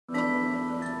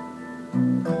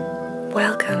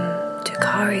Welcome to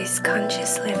Kari's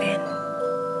Conscious Living.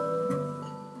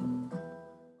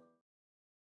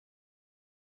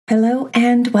 Hello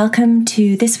and welcome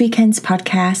to this weekend's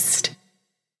podcast.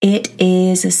 It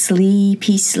is a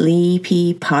sleepy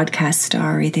podcast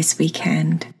story this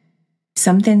weekend.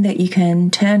 Something that you can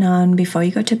turn on before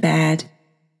you go to bed,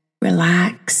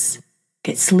 relax,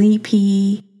 get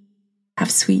sleepy, have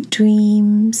sweet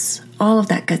dreams, all of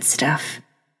that good stuff.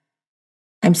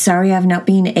 I'm sorry I've not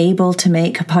been able to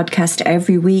make a podcast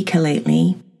every week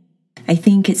lately. I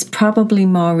think it's probably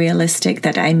more realistic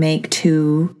that I make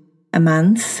 2 a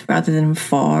month rather than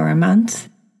 4 a month,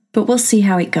 but we'll see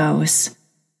how it goes.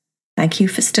 Thank you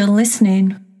for still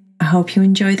listening. I hope you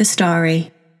enjoy the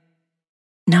story.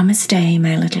 Namaste,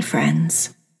 my little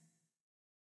friends.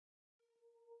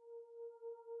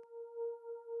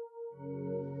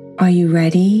 Are you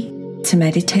ready to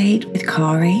meditate with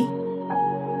Kari?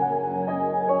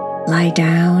 Lie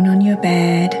down on your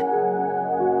bed.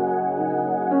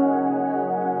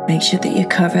 Make sure that your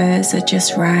covers are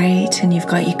just right and you've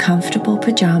got your comfortable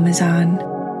pajamas on.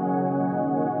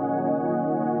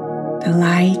 The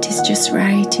light is just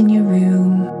right in your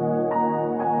room,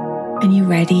 and you're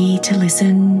ready to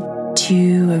listen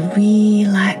to a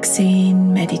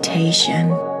relaxing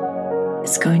meditation.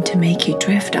 It's going to make you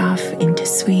drift off into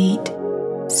sweet,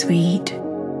 sweet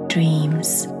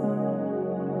dreams.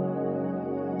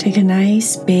 Take a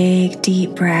nice big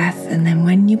deep breath, and then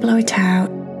when you blow it out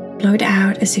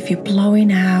as if you're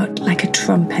blowing out like a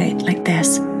trumpet, like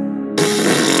this.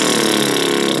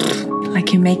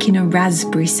 Like you're making a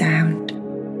raspberry sound.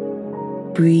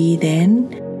 Breathe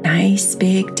in, nice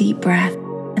big deep breath,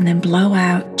 and then blow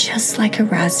out just like a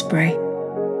raspberry.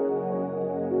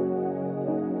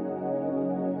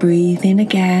 Breathe in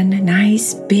again,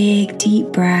 nice big deep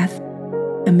breath.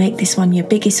 And make this one your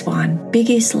biggest one,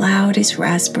 biggest, loudest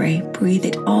raspberry. Breathe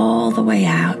it all the way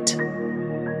out.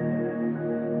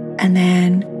 And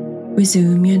then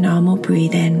resume your normal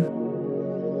breathing.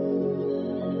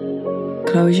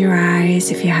 Close your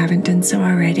eyes if you haven't done so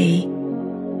already.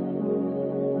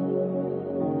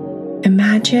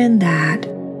 Imagine that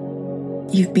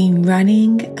you've been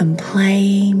running and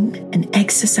playing and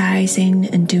exercising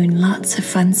and doing lots of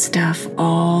fun stuff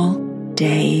all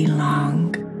day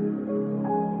long.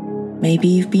 Maybe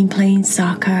you've been playing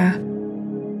soccer,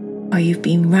 or you've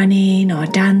been running or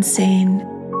dancing,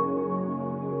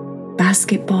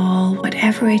 basketball,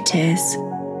 whatever it is,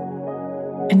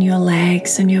 and your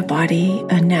legs and your body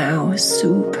are now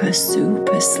super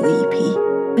sleepy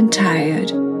and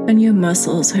tired, and your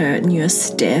muscles hurt and you're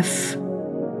stiff,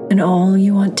 and all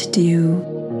you want to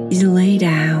do is lay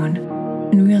down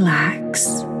and relax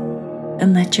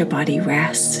and let your body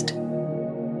rest.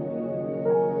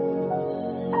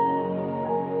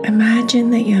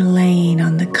 Imagine that you're laying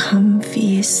on the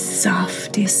comfiest,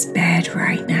 softest bed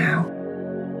right now.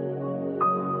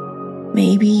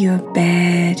 Maybe your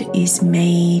bed is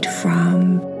made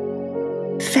from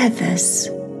feathers.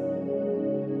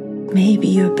 Maybe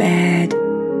your bed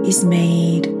is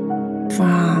made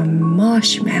from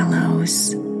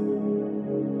marshmallows.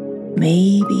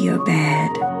 Maybe your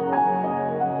bed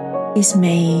is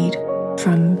made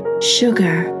from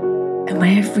sugar, and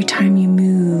every time you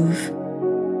move,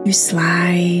 you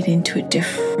slide into a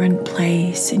different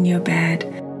place in your bed,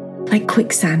 like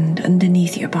quicksand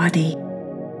underneath your body.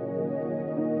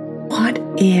 What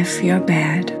if your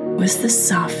bed was the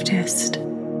softest,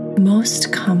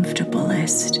 most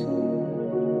comfortablest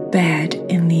bed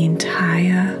in the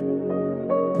entire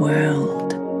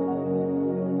world?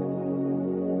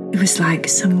 It was like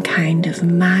some kind of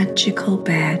magical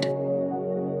bed.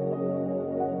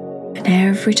 And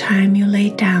every time you lay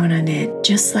down on it,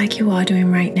 just like you are doing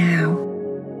right now,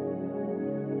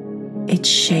 it's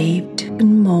shaped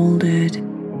and molded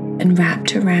and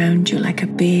wrapped around you like a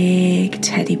big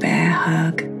teddy bear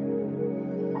hug.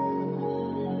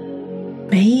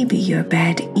 Maybe your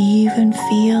bed even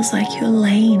feels like you're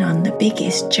laying on the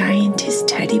biggest, giantest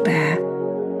teddy bear.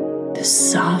 The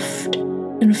soft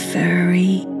and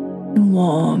furry and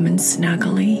warm and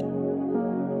snuggly.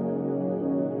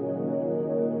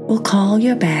 We'll call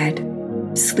your bed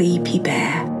Sleepy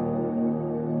Bear.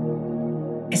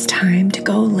 It's time to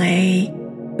go lay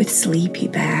with Sleepy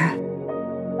Bear.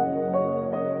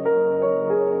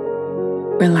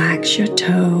 Relax your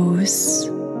toes.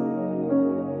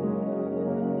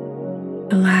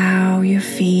 Allow your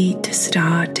feet to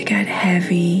start to get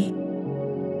heavy.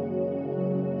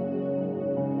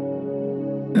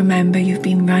 Remember, you've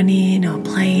been running or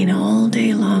playing all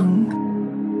day long.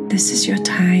 This is your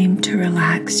time to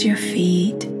relax your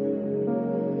feet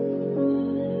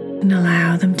and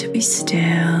allow them to be still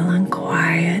and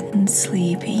quiet and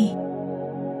sleepy.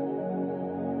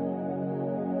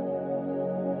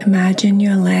 Imagine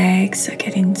your legs are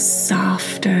getting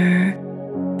softer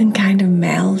and kind of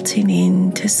melting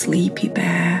into Sleepy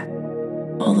Bear.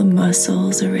 All the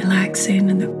muscles are relaxing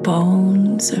and the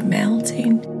bones are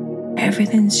melting.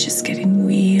 Everything's just getting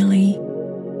really,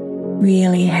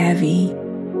 really heavy.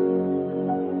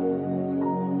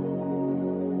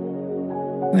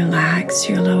 Relax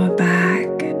your lower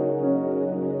back,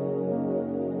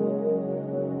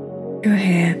 your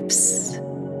hips.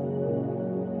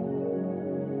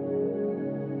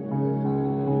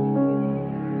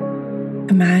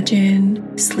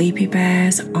 Imagine Sleepy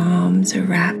Bear's arms are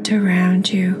wrapped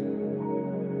around you,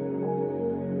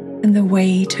 and the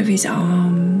weight of his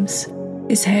arms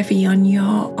is heavy on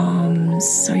your arms,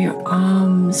 so your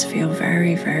arms feel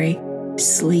very, very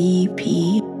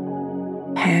sleepy,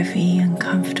 heavy and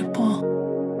comfortable.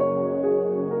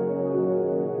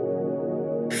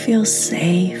 Feel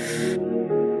safe,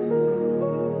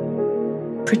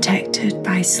 protected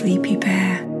by Sleepy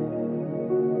Bear.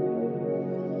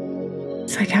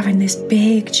 It's like having this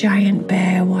big giant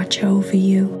bear watch over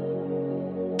you,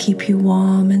 keep you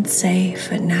warm and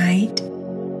safe at night.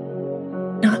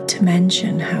 Not to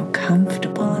mention how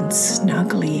comfortable and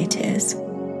snuggly it is.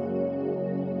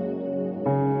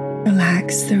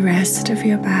 Relax the rest of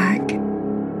your back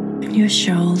and your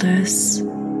shoulders.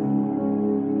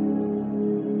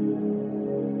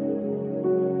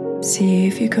 See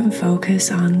if you can focus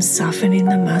on softening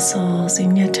the muscles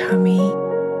in your tummy.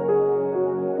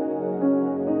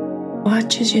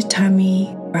 Watch as your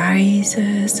tummy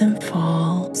rises and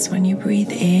falls when you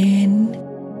breathe in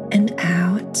and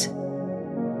out.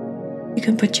 You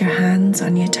can put your hands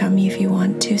on your tummy if you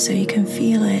want to, so you can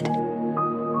feel it.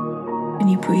 When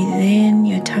you breathe in,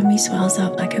 your tummy swells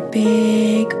up like a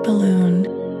big balloon.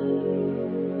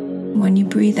 When you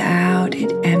breathe out,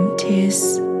 it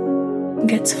empties and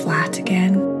gets flat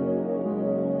again.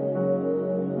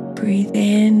 Breathe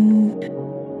in,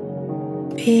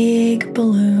 big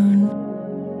balloon.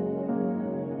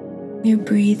 You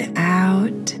breathe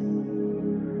out,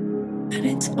 and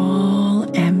it's all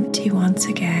empty once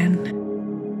again.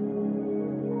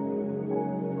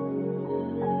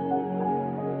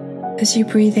 As you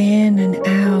breathe in and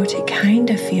out, it kind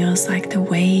of feels like the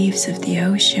waves of the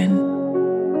ocean.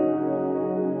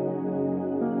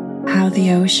 How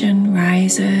the ocean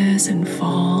rises and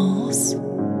falls,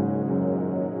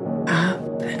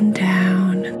 up and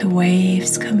down, and the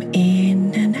waves come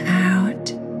in and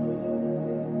out,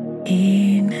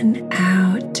 in and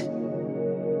out,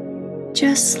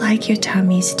 just like your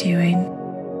tummy's doing.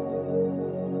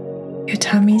 Your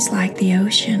tummy's like the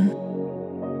ocean,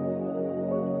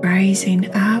 rising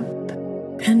up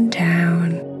and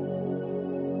down,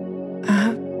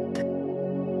 up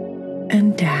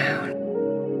and down.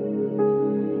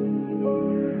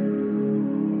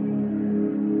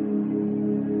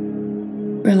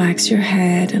 Relax your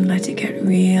head and let it get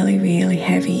really, really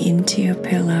heavy into your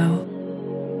pillow.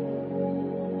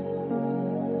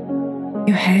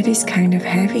 Your head is kind of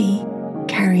heavy,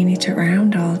 carrying it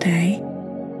around all day.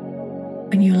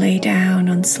 When you lay down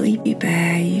on Sleepy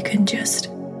Bear, you can just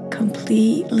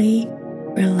completely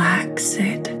relax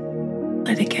it.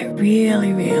 Let it get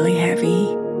really, really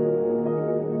heavy.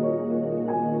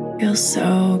 Feels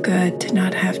so good to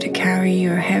not have to carry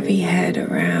your heavy head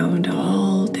around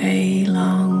all day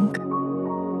long.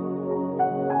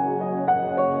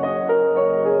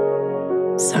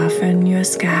 Soften your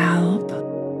scalp.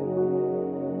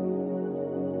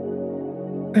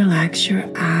 Relax your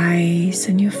eyes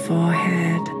and your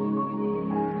forehead,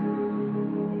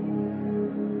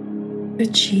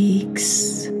 your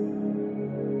cheeks,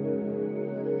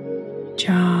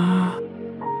 jaw,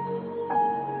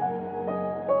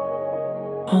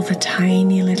 all the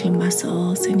tiny little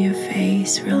muscles in your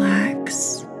face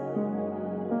relax.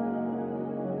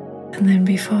 And then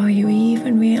before you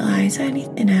even realize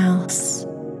anything else,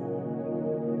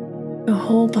 your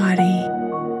whole body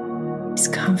is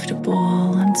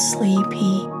comfortable and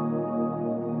sleepy,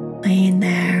 laying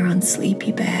there on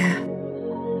Sleepy Bear.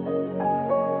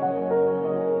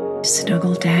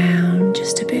 Snuggle down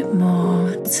just a bit more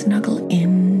and snuggle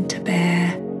into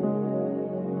Bear.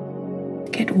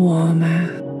 Get warmer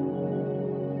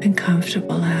and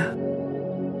comfortabler.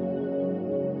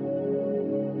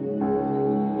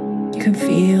 You can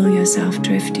feel yourself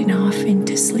drifting off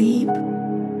into sleep.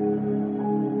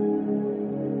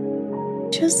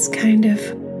 Just kind of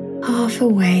half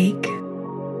awake,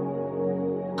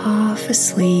 half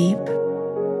asleep.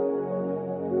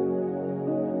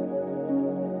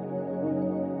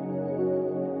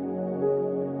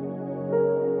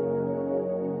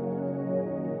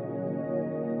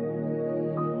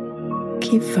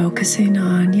 Keep focusing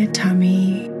on your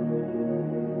tummy,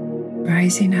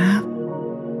 rising up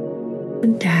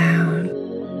and down.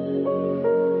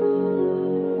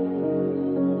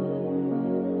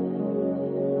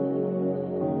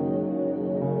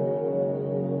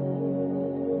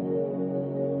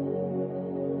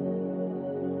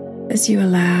 As you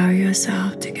allow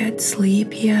yourself to get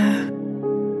sleepier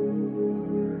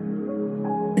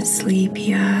and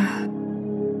sleepier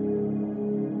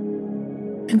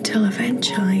until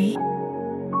eventually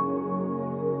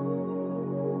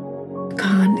you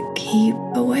can't keep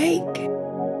awake.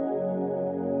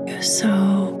 You're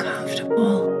so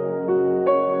comfortable.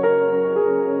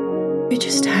 You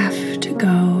just have to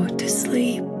go to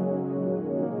sleep.